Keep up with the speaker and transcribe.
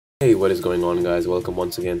Hey, what is going on, guys? Welcome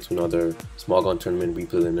once again to another Smogon tournament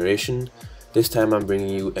replay and narration. This time I'm bringing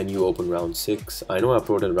you a new open round 6. I know I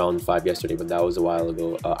uploaded round 5 yesterday, but that was a while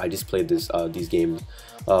ago. I just played these games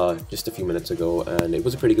just a few minutes ago, and it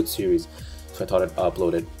was a pretty good series, so I thought I'd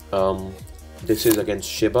upload it. This is against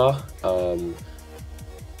Shiba.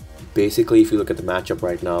 Basically, if you look at the matchup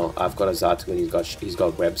right now, I've got a Zatu and he's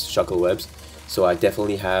got webs, Shuckle webs. So I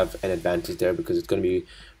definitely have an advantage there because it's going to be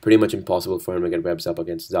pretty much impossible for him to get webs up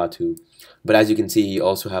against Zatu. But as you can see,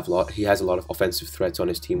 he has a lot of offensive threats on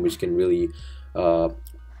his team, which can really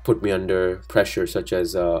put me under pressure, such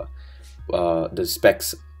as the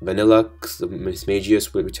Specs Vanillux, the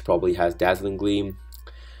Mismagius, which probably has Dazzling Gleam,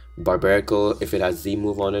 Barbarical if it has Z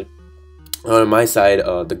move on it. On my side,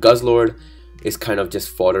 the Guzzlord is kind of just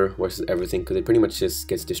fodder versus everything because it pretty much just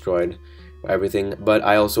gets destroyed by everything. But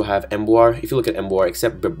I also have Emboar. If you look at Emboar,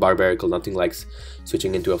 except Barbarical, nothing likes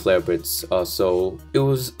switching into a Flare Blitz. So it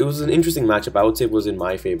was an interesting matchup. I would say it was in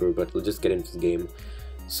my favor, but we'll just get into the game.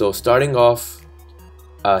 So starting off,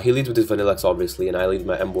 he leads with his Vanillux obviously, and I lead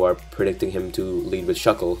my Emboar, predicting him to lead with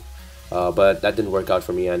Shuckle. But that didn't work out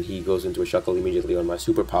for me, and he goes into a Shuckle immediately on my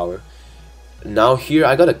superpower. Now here,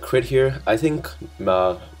 I got a crit here. I think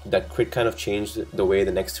that crit kind of changed the way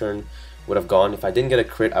the next turn would have gone. If I didn't get a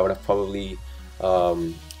crit, I would have probably,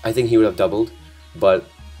 I think he would have doubled. But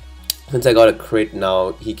since I got a crit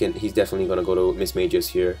now, he's definitely going to go to Mismagius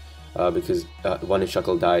here because one, his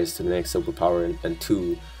Shuckle dies to the next superpower, and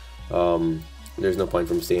two, there's no point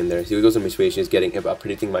from staying there. So he goes to Mismagius,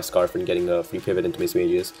 predicting my Scarf and getting a free pivot into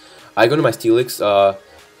Mismagius. I go to my Steelix.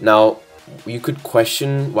 Now, you could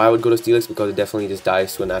question why I would go to Steelix because it definitely just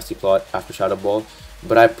dies to a nasty plot after Shadow Ball.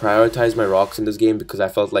 But I prioritized my rocks in this game because I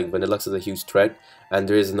felt like Vanillux is a huge threat, and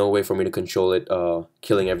there is no way for me to control it,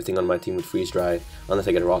 killing everything on my team with Freeze Dry unless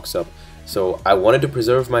I get rocks up. So I wanted to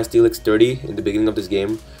preserve my Steelix sturdy in the beginning of this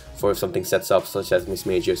game for if something sets up, such as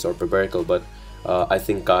Mismagius or Barbarical. But I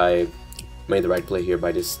think I made the right play here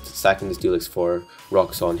by just sacking the Steelix for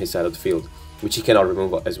rocks on his side of the field, which he cannot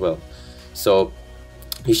remove as well. So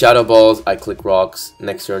he Shadow Balls, I click rocks,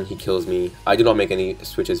 next turn he kills me. I do not make any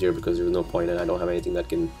switches here because there was no point and I don't have anything that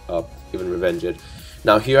can even revenge it.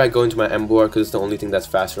 Now here I go into my Emboar because it's the only thing that's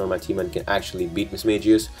faster on my team and can actually beat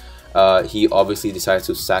Mismagius. He obviously decides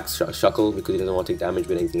to sack Shuckle because he doesn't want to take damage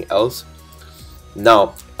with anything else.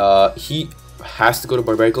 Now, he has to go to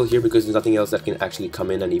Barbarical here because there's nothing else that can actually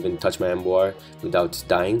come in and even touch my Emboar without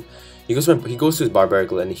dying. He goes to his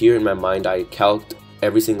Barbarical, and here in my mind I calced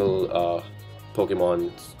every single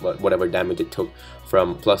Pokemon, whatever damage it took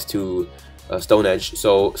from +2 Stone Edge.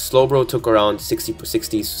 So Slowbro took around 60 to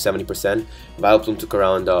 70%, Vileplume took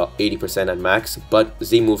around 80% at max, but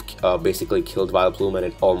Z move basically killed Vileplume and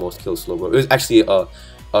it almost killed Slowbro. It was actually a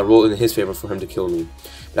roll in his favor for him to kill me.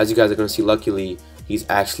 But as you guys are going to see, luckily he's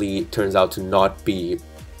actually turns out to not be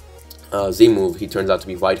Z move. He turns out to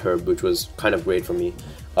be White Herb, which was kind of great for me.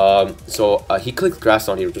 So he clicked Grass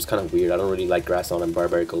on here, which was kind of weird. I don't really like Grass on and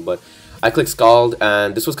Barbarical, but I clicked Scald,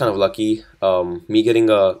 and this was kind of lucky. Me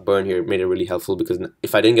getting a burn here made it really helpful because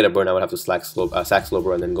if I didn't get a burn, I would have to sack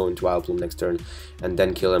Slowbro and then go into Vileplume next turn and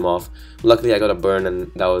then kill him off. Luckily, I got a burn,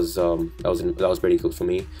 and that was pretty cool for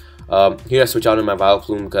me. Here I switch out in my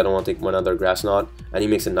Vileplume because I don't want to take another Grass Knot, and he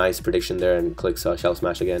makes a nice prediction there and clicks Shell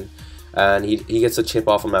Smash again. And he gets a chip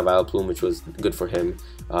off of my Vileplume, which was good for him.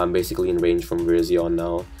 I'm basically in range from Virizion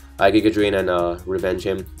now. I Giga Drain and revenge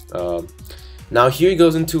him. Now here he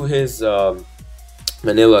goes into his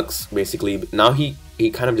Vanillux basically. Now he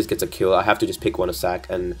kind of just gets a kill. I have to just pick one to sack,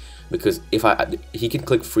 and because if he can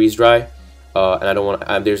click Freeze Dry, and I don't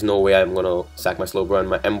want. There's no way I'm gonna sack my Slowbro, and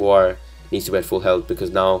my Emboar needs to be at full health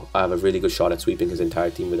because now I have a really good shot at sweeping his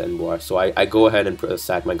entire team with Emboar. So I go ahead and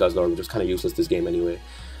sack my Guzzlord, which was kind of useless this game anyway.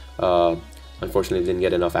 Unfortunately, didn't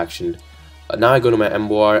get enough action. Now I go to my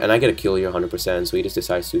Emboar and I get a kill here 100%. So he just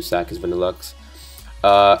decides to sack his Vanillux.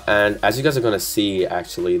 And as you guys are gonna see,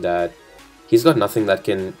 actually, that he's got nothing that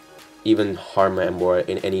can even harm my Emboar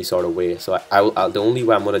in any sort of way. So the only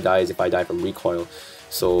way I'm gonna die is if I die from recoil.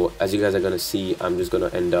 So as you guys are gonna see, I'm just gonna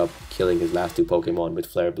end up killing his last two Pokemon with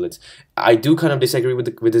Flare Blitz. I do kind of disagree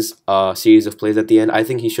with this series of plays at the end. I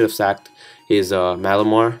think he should have sacked his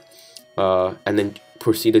Malamar and then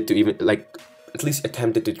proceeded to even at least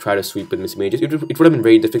attempted to try to sweep with Mismagius. It would have been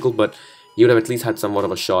very difficult, but he would have at least had somewhat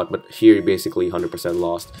of a shot. But here he basically 100%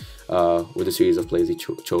 lost with the series of plays he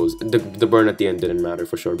chose. The burn at the end didn't matter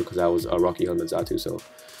for sure because that was a Rocky Helmet Zatu. So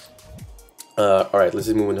alright, let's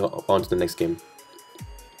just move on to the next game.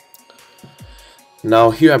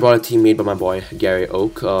 Now here I brought a team made by my boy Gary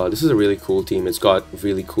Oak. This is a really cool team. It's got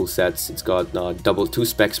really cool sets. It's got two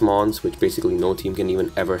Specs Mons, which basically no team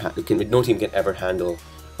can ever handle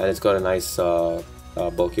and it's got a nice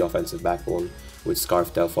bulky offensive backbone with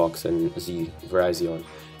Scarf, Delphox, and Z Virizion.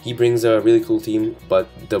 He brings a really cool team, but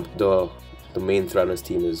the main threat on his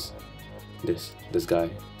team is this guy,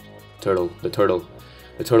 Turtle.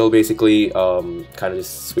 The turtle basically kind of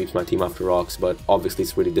just sweeps my team after rocks, but obviously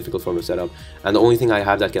it's really difficult for him to set up. And the only thing I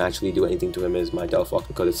have that can actually do anything to him is my Delphox,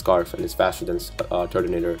 because it's Scarf and it's faster than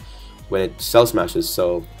Turtonator when it Cell Smashes.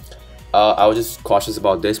 So I was just cautious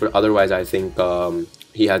about this, but otherwise I think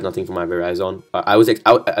he has nothing for my Virizion.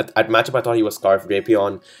 At matchup I thought he was Scarf,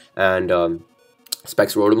 Drapion, and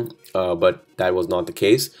Specs Rotom, but that was not the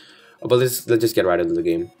case. But let's just get right into the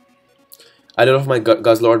game. I don't know if my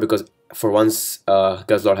Guzzlord, because for once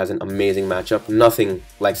Guzzlord has an amazing matchup. Nothing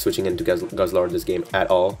like switching into Guzzlord this game at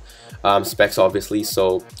all. Specs obviously,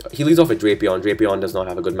 so he leads off with Drapion. Drapion does not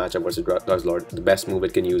have a good matchup versus Guzzlord. The best move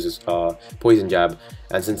it can use is Poison Jab,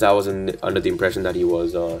 and since I was under the impression that he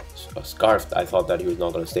was Scarfed, I thought that he was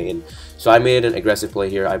not going to stay in. So I made an aggressive play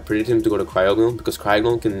here. I predicted him to go to Cryogonal, because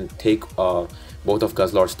Cryogonal can take both of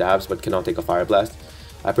Guzzlord's stabs but cannot take a Fire Blast.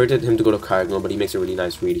 I predicted him to go to Cryogonal, but he makes a really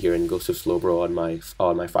nice read here and goes to Slowbro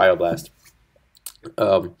on my Fire Blast.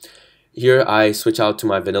 Here I switch out to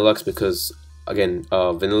my Vanillux because, again,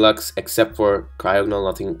 Vanillux, except for Cryogonal,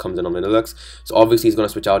 nothing comes in on Vanillux. So obviously he's going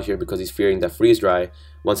to switch out here because he's fearing that Freeze Dry.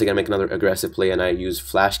 Once again, make another aggressive play, and I use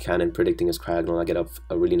Flash Cannon predicting his Cryogonal. I get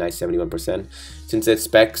a really nice 71%. Since it's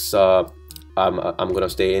Specs, I'm going to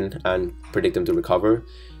stay in and predict him to recover.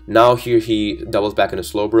 Now here he doubles back into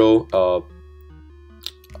Slowbro.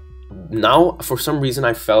 Now, for some reason,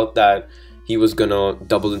 I felt that he was gonna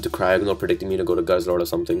double into Cryogonal, predicting me to go to Guzzlord or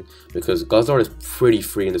something, because Guzzlord is pretty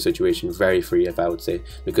free in the situation, very free if I would say,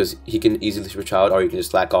 because he can easily switch out or you can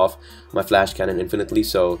just slack off my Flash Cannon infinitely.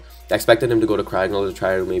 So I expected him to go to Cryogonal to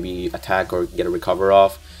try to maybe attack or get a recover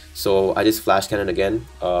off. So I just Flash Cannon again,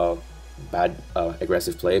 bad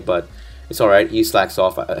aggressive play, but it's alright, he slacks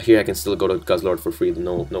off. Here I can still go to Guzzlord for free,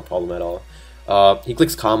 no problem at all. He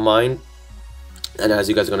clicks Calm Mind. And as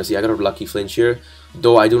you guys are going to see, I got a lucky flinch here.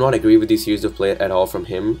 Though I do not agree with this series of play at all from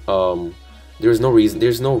him. There's no reason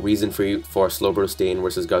for Slowbro to stay in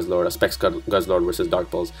versus Guzzlord, a Specs Guzzlord versus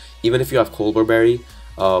Dark Pulse. Even if you have Colbur Berry,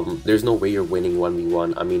 there's no way you're winning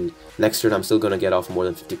 1v1. I mean, next turn I'm still going to get off more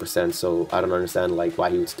than 50%, so I don't understand like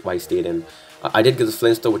why he stayed in. I did get the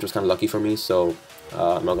flinch though, which was kind of lucky for me, so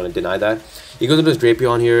I'm not going to deny that. He goes into his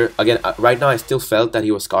Drapion here. Again, right now I still felt that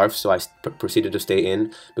he was Scarf, so I proceeded to stay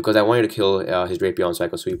in because I wanted to kill his Drapion so I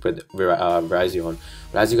could sweep with Virizion.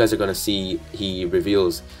 But as you guys are going to see, he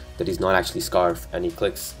reveals that he's not actually Scarf, and he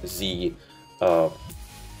clicks Z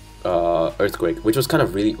Earthquake, which was kind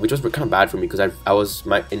of bad for me because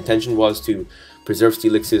my intention was to preserve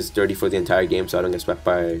Steelix's dirty for the entire game so I don't get swept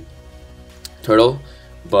by Turtle,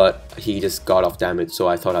 but he just got off damage, so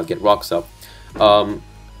I thought I'd get Rocks Up.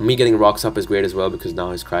 Me getting Rocks Up is great as well because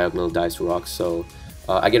now his Cryogonal dies to Rocks, so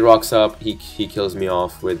I get Rocks Up, he kills me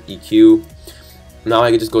off with EQ. Now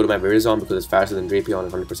I can just go to my Virizion because it's faster than Drapion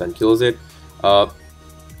and 100% kills it.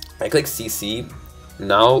 I click CC.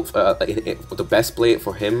 Now the best play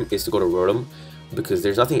for him is to go to Rotom because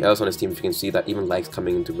there's nothing else on his team, if you can see, that even likes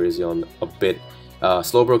coming into Virizion a bit.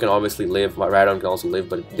 Slowbro can obviously live, Rhydon can also live,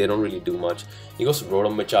 but they don't really do much. He goes to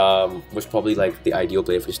Rotom, which was probably like the ideal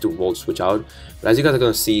play for just to Volt Switch out. But as you guys are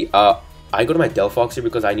gonna see, I go to my Delphox here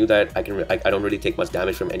because I knew that I don't really take much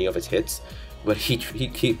damage from any of his hits. But he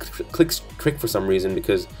clicks Trick for some reason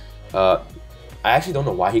because I actually don't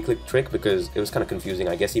know why he clicked Trick because it was kind of confusing.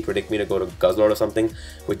 I guess he predicted me to go to Guzzlord or something,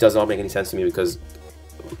 which does not make any sense to me because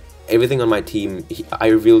everything on my team, I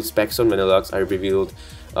revealed Specs on Vanillux, I revealed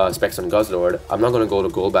Specs on Guzzlord. I'm not going to go to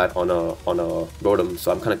Golbat on a Rotom,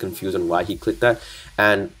 so I'm kind of confused on why he clicked that.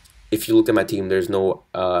 And if you look at my team, there's no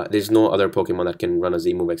other Pokemon that can run a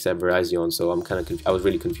Z move except Virizion, so I was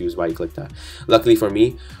really confused why he clicked that. Luckily for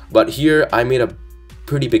me, but here I made a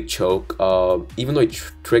pretty big choke. Even though he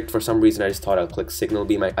tricked for some reason, I just thought I'd click Signal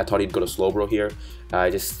Beam. I thought he'd go to Slowbro here. I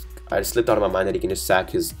just slipped out of my mind that he can just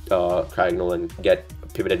sack his Cryogonal and get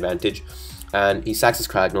pivot advantage. And he sacks his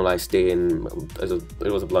Cryogonal, I stay in.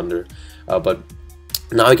 It was a blunder. But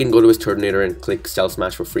now I can go to his Turtonator and click Stealth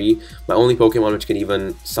Smash for free. My only Pokemon which can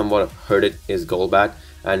even somewhat hurt it is Golbat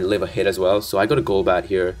and live a hit as well. So I go to Golbat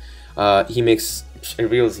here. He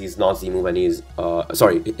reveals he's not Z move and he's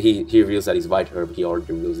he reveals that he's White Herb. He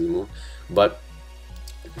already reveals Z move, but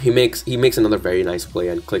he makes another very nice play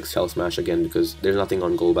and clicks Shell Smash again because there's nothing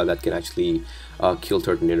on Golbat that can actually kill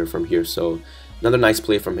Turtonator from here. So another nice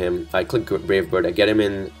play from him. I click Brave Bird. I get him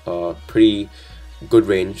in pretty good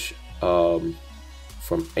range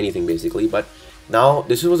from anything basically. But now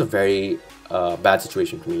this was a very bad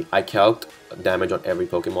situation for me. I calced damage on every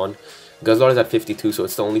Pokemon. Guzzlord is at 52, so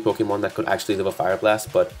it's the only Pokemon that could actually live a Fire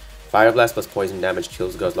Blast, but Fire Blast plus poison damage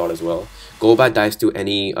kills Guzzlord as well. Golbat dies to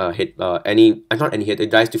any hit, not any hit,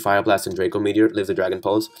 it dies to Fire Blast and Draco Meteor, lives the Dragon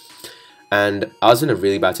Pulse. And I was in a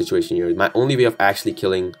really bad situation here. My only way of actually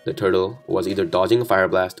killing the turtle was either dodging a Fire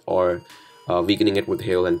Blast or weakening it with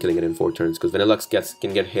Hail and killing it in 4 turns, because Vanillux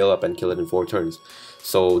can get Hail up and kill it in 4 turns.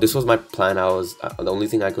 So this was my plan. I was the only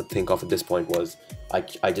thing I could think of at this point was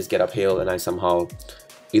I just get up Hail and I somehow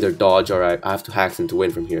either dodge or I have to hack him to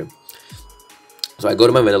win from here. So I go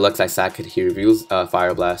to my Vanillux, I sack it, he reveals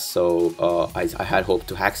Fire Blast, so I had hope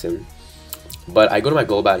to hack him. But I go to my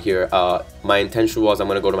Golbat here. My intention was I'm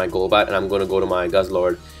going to go to my Golbat and I'm going to go to my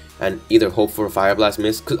Guzzlord and either hope for a Fire Blast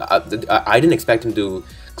miss, because I didn't expect him to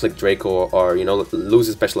click Draco or, you know, lose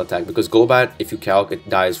his special attack, because Golbat, if you calc, it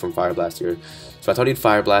dies from Fire Blast here. So I thought he'd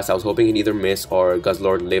Fire Blast. I was hoping he'd either miss or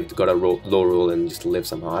Guzzlord lived, got a low roll and just live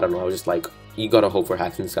somehow. I don't know. I was just like, you gotta hope for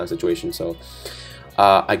hacking this kind of situation. So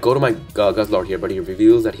I go to my Guzzlord here, but he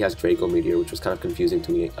reveals that he has Draco Meteor, which was kind of confusing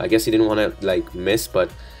to me. I guess he didn't want to like miss,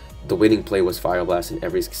 but the winning play was Fire Blast in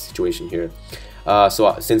every situation here.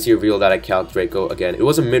 So since he revealed that, I calc Draco again. It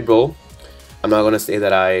was a mid-roll. I'm not gonna say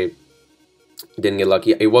that I didn't get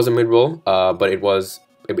lucky. It was a mid-roll, but it was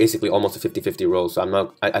basically almost a 50-50 roll. So I'm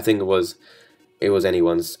not. I think it was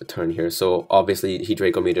anyone's turn here. So obviously he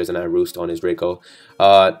Draco Meters and I roost on his Draco.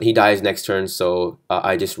 He dies next turn, so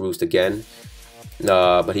I just roost again.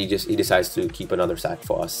 But he decides to keep another sack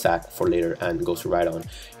for later and goes to Rhydon.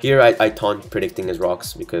 Here I taunt predicting his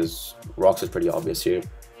Rocks, because Rocks is pretty obvious here.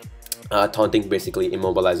 Taunting basically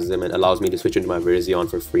immobilizes him and allows me to switch into my Virizion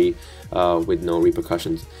for free with no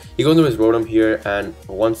repercussions. He goes into his Rotom here, and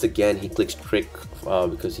once again he clicks Trick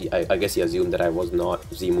because I guess he assumed that I was not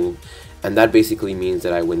Z-move, and that basically means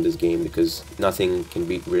that I win this game, because nothing can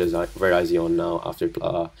beat Virizion now after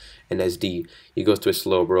an SD. He goes to a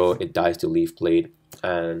Slowbro, it dies to Leaf Blade,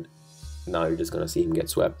 and now you're just gonna see him get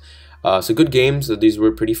swept. So good games. These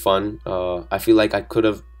were pretty fun. I feel like I could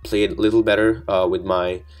have played a little better with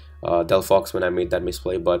my Delphox when I made that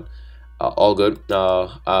misplay, but all good.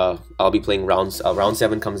 I'll be playing round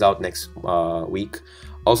 7 comes out next week.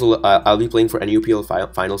 Also, I'll be playing for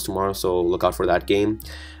NUPL finals tomorrow, so look out for that game.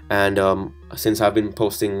 And since I've been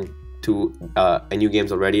posting 2 NU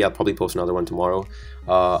games already, I'll probably post another one tomorrow.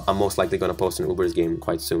 I'm most likely going to post an Uber's game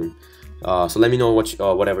quite soon. So let me know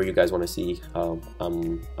whatever you guys want to see.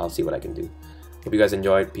 I'll see what I can do. Hope you guys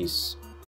enjoyed. Peace.